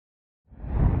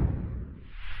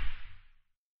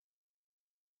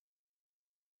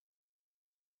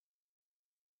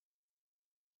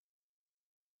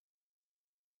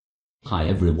Hi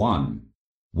everyone.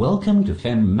 Welcome to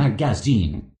Femme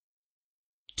magazine.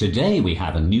 Today we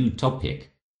have a new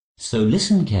topic, so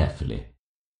listen carefully.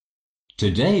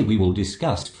 Today we will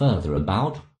discuss further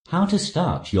about how to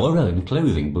start your own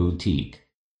clothing boutique.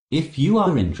 If you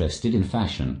are interested in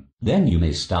fashion, then you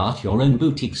may start your own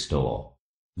boutique store.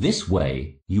 This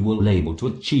way, you will be able to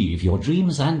achieve your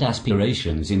dreams and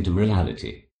aspirations into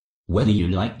reality. Whether you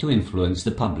like to influence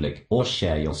the public or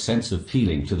share your sense of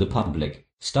feeling to the public,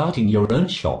 starting your own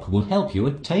shop will help you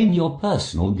attain your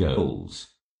personal goals.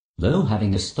 Though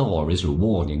having a store is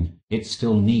rewarding, it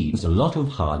still needs a lot of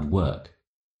hard work.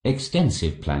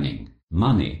 Extensive planning,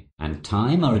 money, and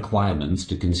time are requirements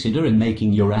to consider in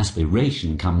making your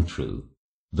aspiration come true.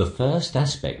 The first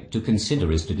aspect to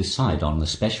consider is to decide on the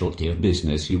specialty of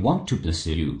business you want to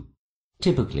pursue.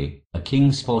 Typically, a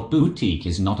Kingsport boutique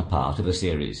is not a part of a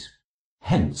series.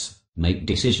 Hence, make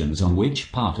decisions on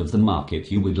which part of the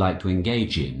market you would like to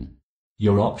engage in.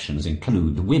 Your options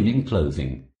include women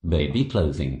clothing, baby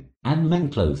clothing, and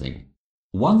men clothing.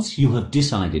 Once you have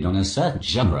decided on a certain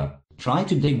genre, try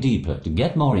to dig deeper to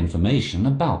get more information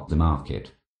about the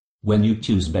market. When you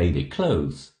choose baby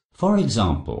clothes, for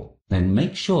example, then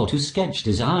make sure to sketch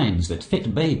designs that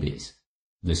fit babies.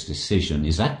 This decision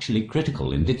is actually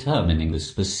critical in determining the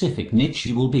specific niche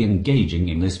you will be engaging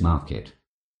in this market.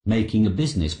 Making a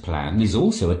business plan is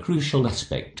also a crucial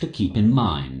aspect to keep in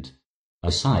mind.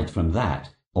 Aside from that,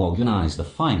 organize the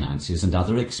finances and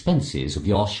other expenses of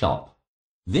your shop.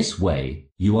 This way,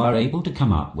 you are able to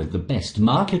come up with the best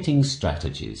marketing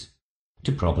strategies.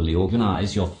 To properly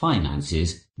organize your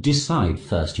finances, decide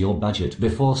first your budget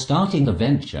before starting the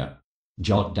venture.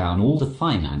 Jot down all the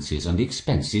finances and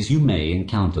expenses you may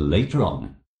encounter later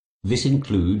on. This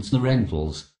includes the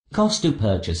rentals, cost of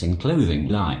purchasing clothing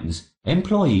lines,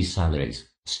 employee salaries,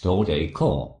 store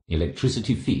decor,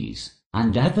 electricity fees,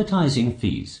 and advertising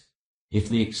fees. If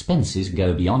the expenses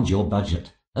go beyond your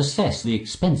budget, assess the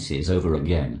expenses over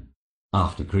again.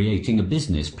 After creating a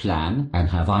business plan and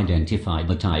have identified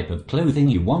the type of clothing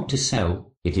you want to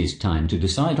sell, it is time to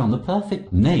decide on the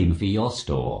perfect name for your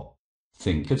store.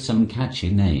 Think of some catchy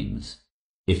names.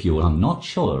 If you are not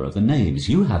sure of the names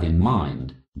you have in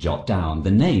mind, jot down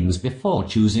the names before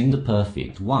choosing the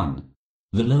perfect one.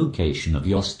 The location of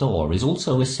your store is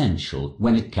also essential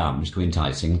when it comes to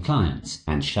enticing clients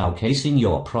and showcasing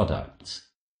your products.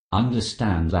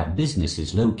 Understand that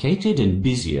businesses located in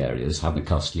busy areas have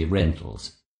costly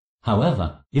rentals.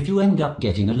 However, if you end up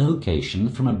getting a location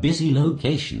from a busy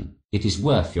location, it is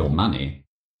worth your money.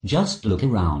 Just look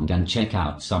around and check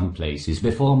out some places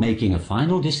before making a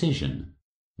final decision.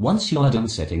 Once you are done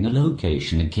setting a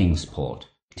location in Kingsport,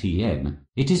 TM,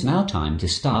 it is now time to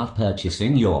start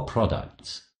purchasing your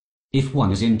products. If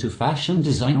one is into fashion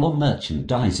design or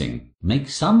merchandising, make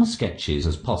some sketches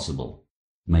as possible.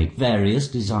 Make various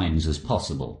designs as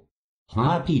possible.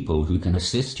 Hire people who can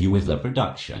assist you with the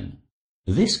production.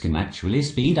 This can actually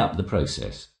speed up the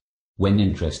process. When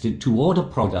interested to order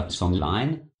products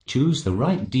online, choose the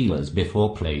right dealers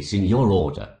before placing your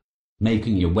order.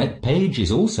 Making your web page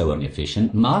is also an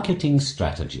efficient marketing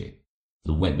strategy.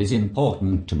 The web is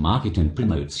important to market and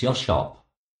promote your shop.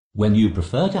 When you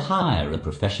prefer to hire a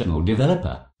professional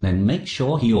developer, then make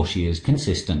sure he or she is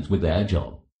consistent with their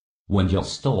job. When your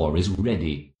store is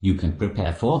ready, you can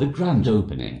prepare for the grand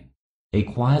opening.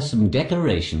 Acquire some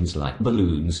decorations like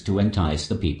balloons to entice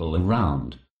the people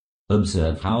around.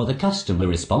 Observe how the customer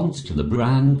responds to the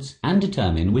brands and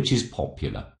determine which is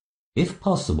popular. If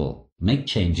possible, make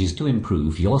changes to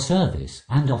improve your service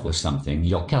and offer something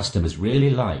your customers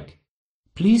really like.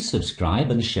 Please subscribe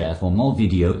and share for more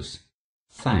videos.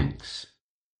 Thanks.